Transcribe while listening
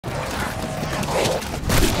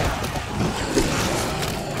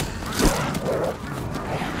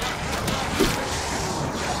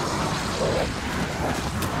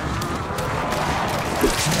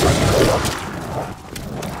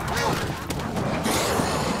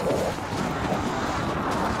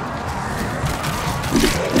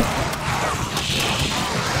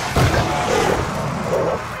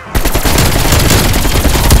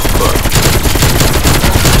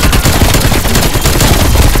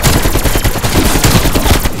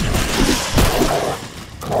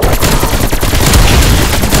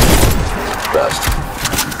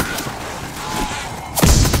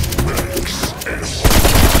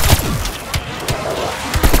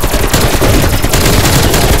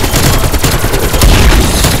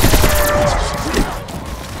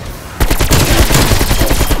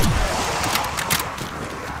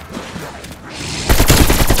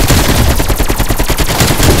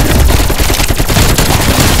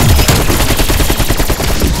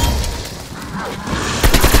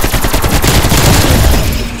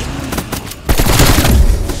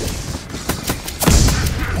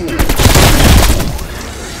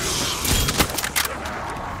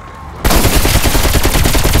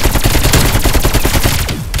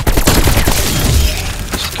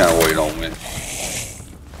can't wait on me.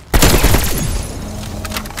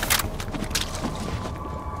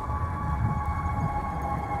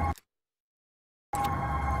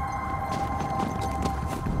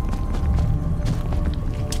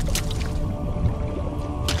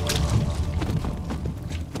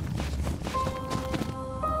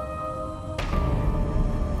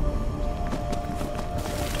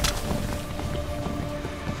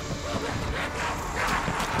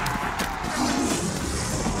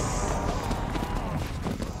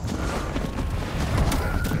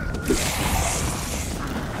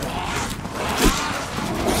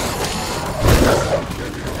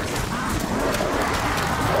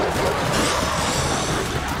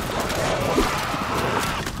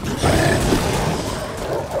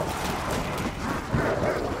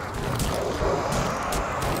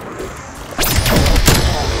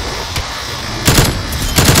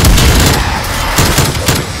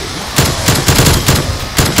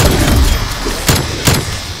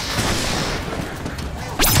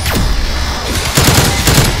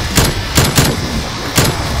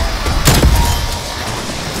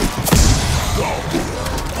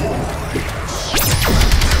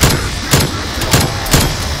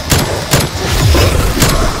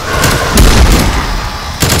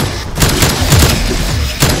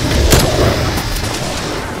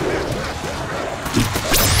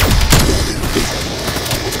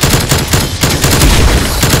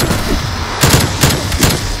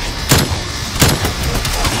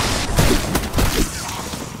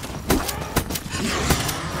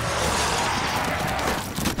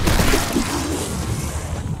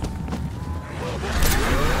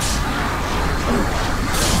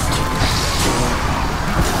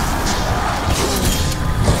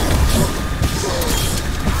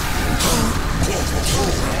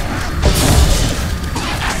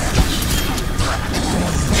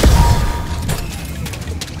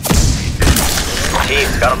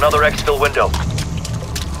 Got another exfil window.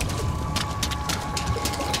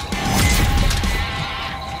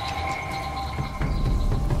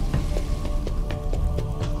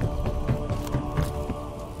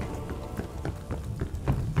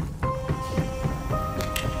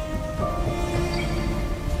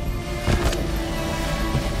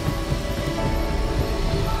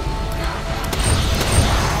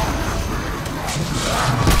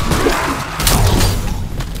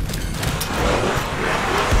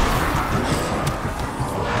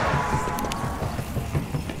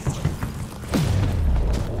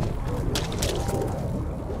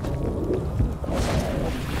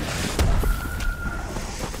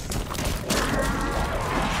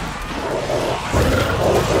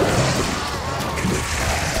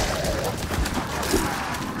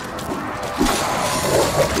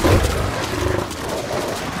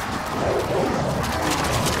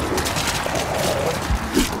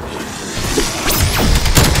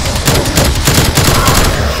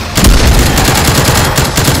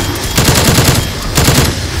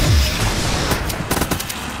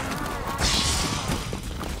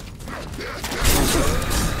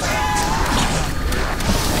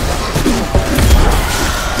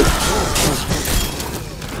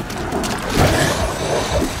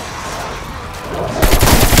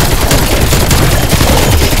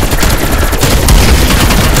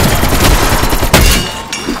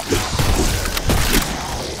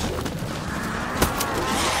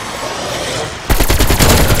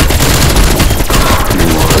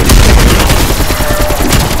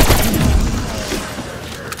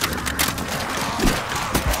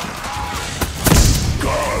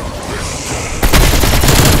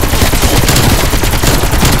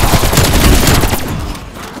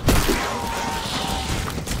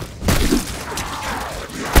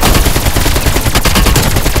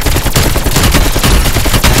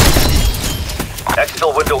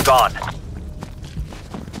 Exfil window gone.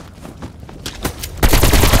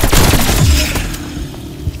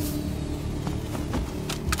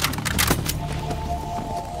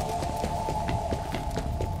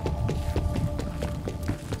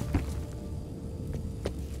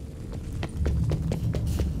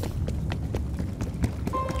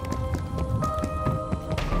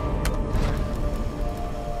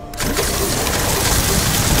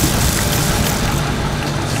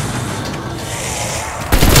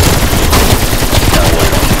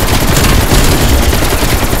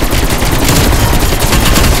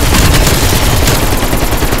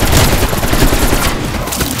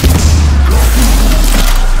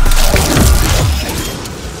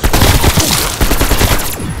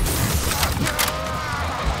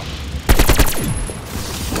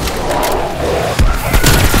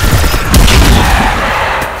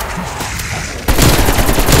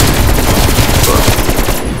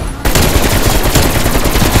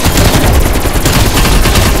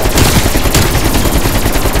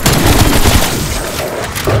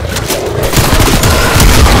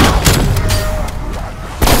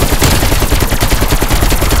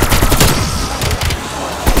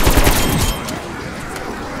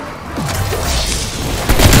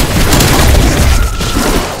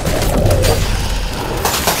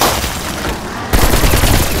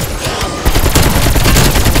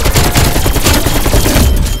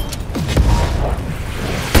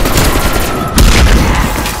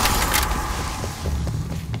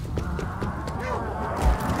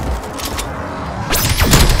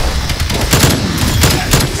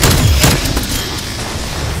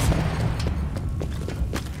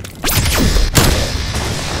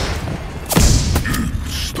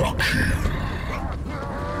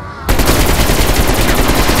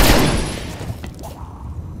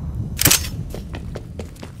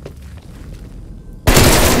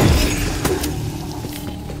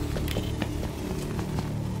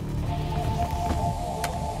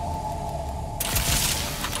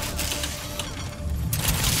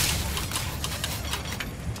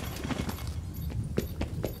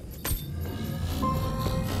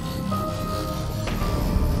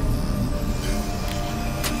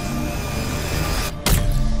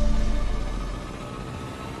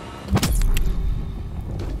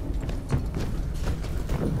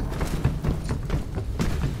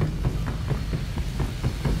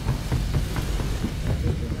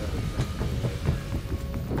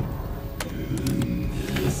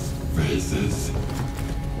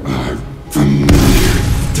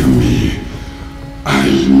 I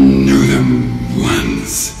knew them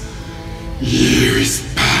once. Years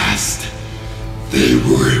past. They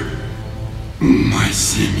were my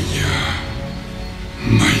simia,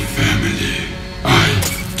 my family. I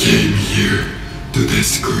came here to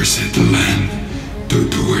this cursed land to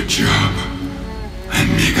do a job. And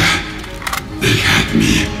Mega, they had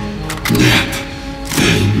me. Yet,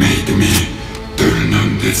 they made me turn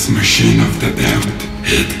on this machine of the damned.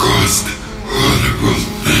 It caused horrible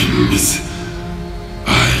things.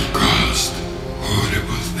 I caused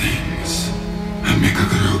horrible things. And Mega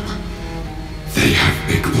Group, they have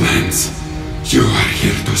big plans. You are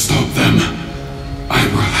here to stop them. I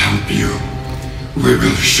will help you. We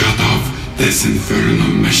will shut off this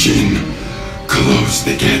infernal machine. Close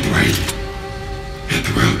the gateway. It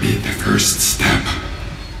will be the first step.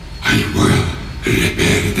 I will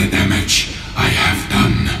repair the damage I have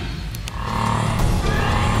done.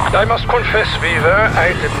 I must confess, Weaver,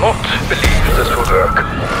 I did not believe this would work.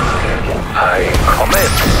 I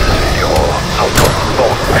commend your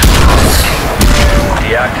out-of-box.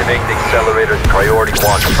 Deactivate the accelerator's priority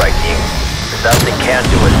launch strike team. If that thing can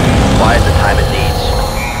do it, buy it the time it needs.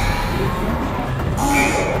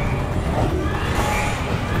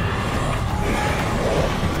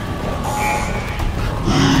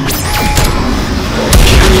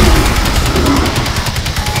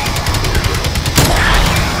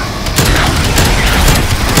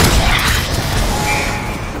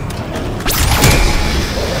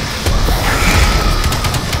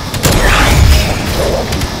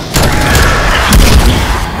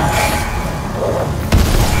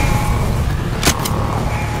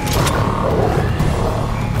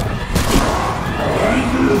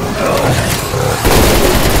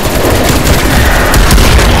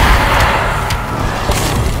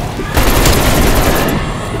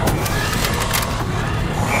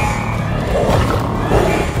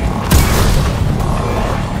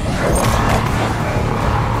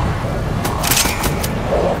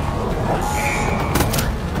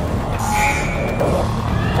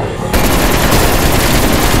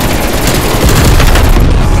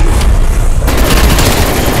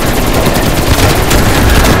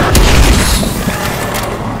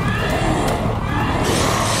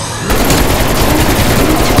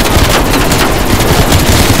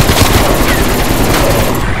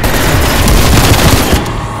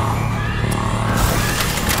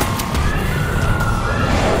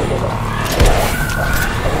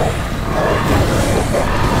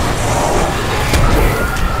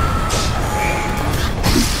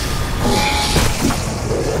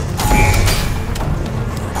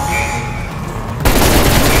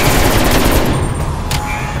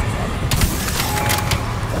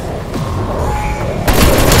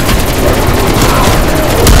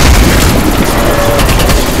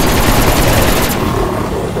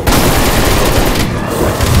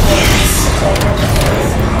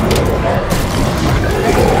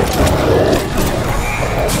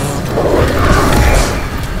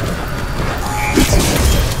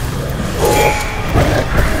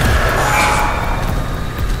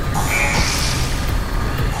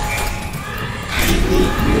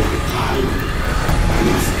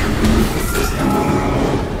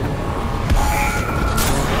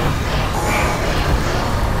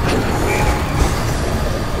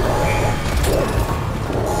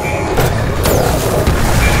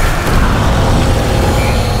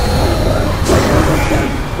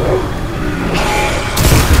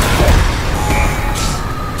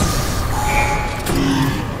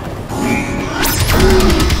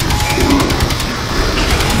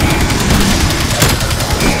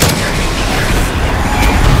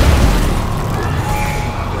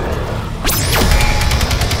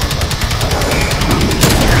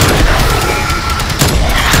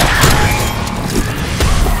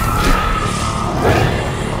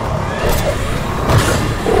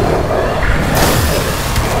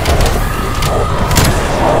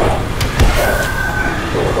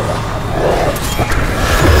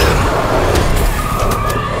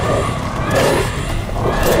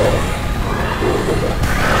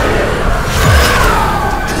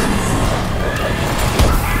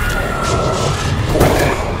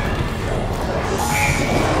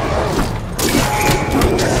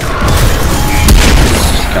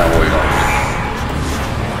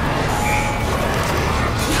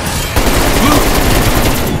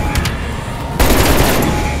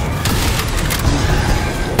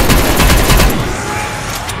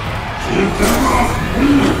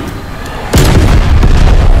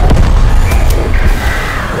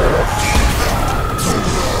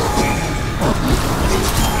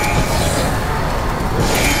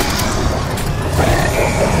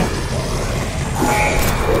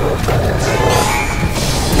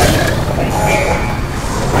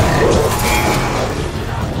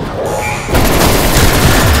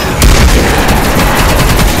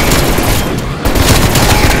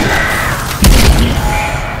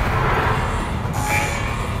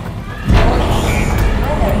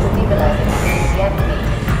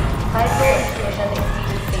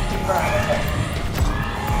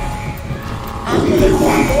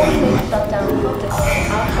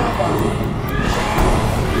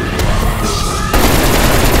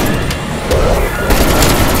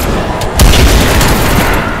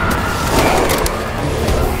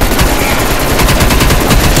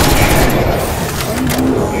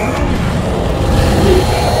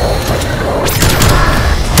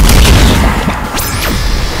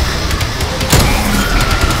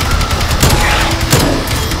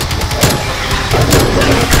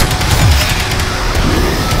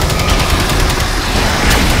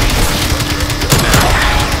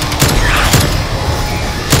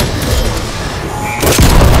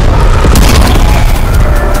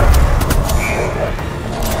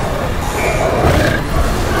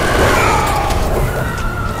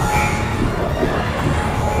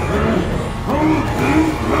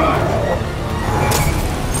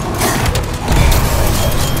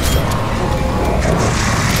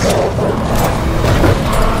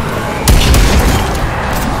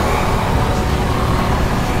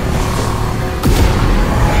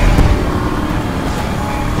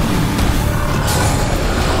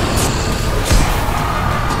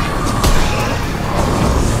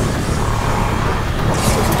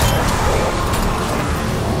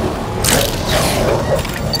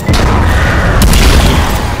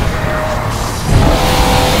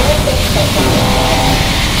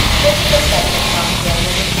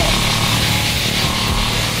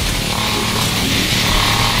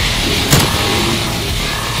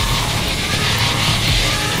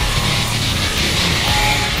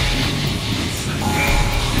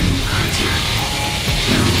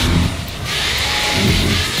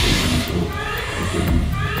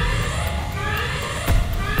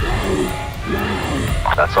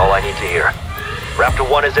 That's all I need to hear. Raptor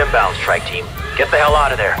 1 is inbound, strike team. Get the hell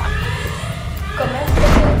out of there.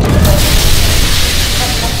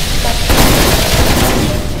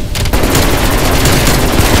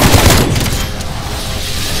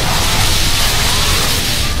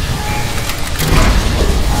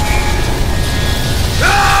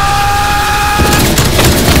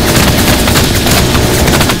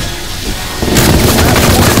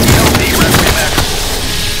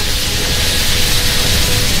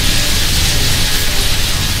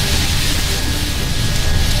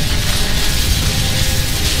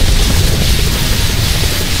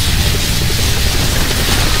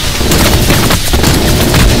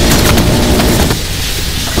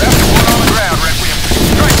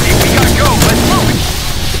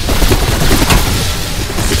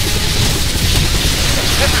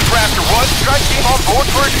 Strike team on board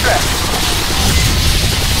for extraction.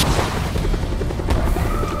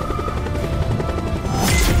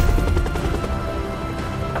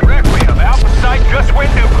 Requiem, Alpha site just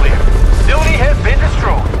went nuclear. Facility has been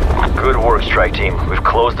destroyed. Good work, strike team. We've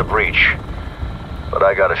closed the breach. But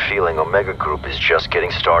I got a feeling Omega Group is just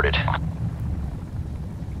getting started.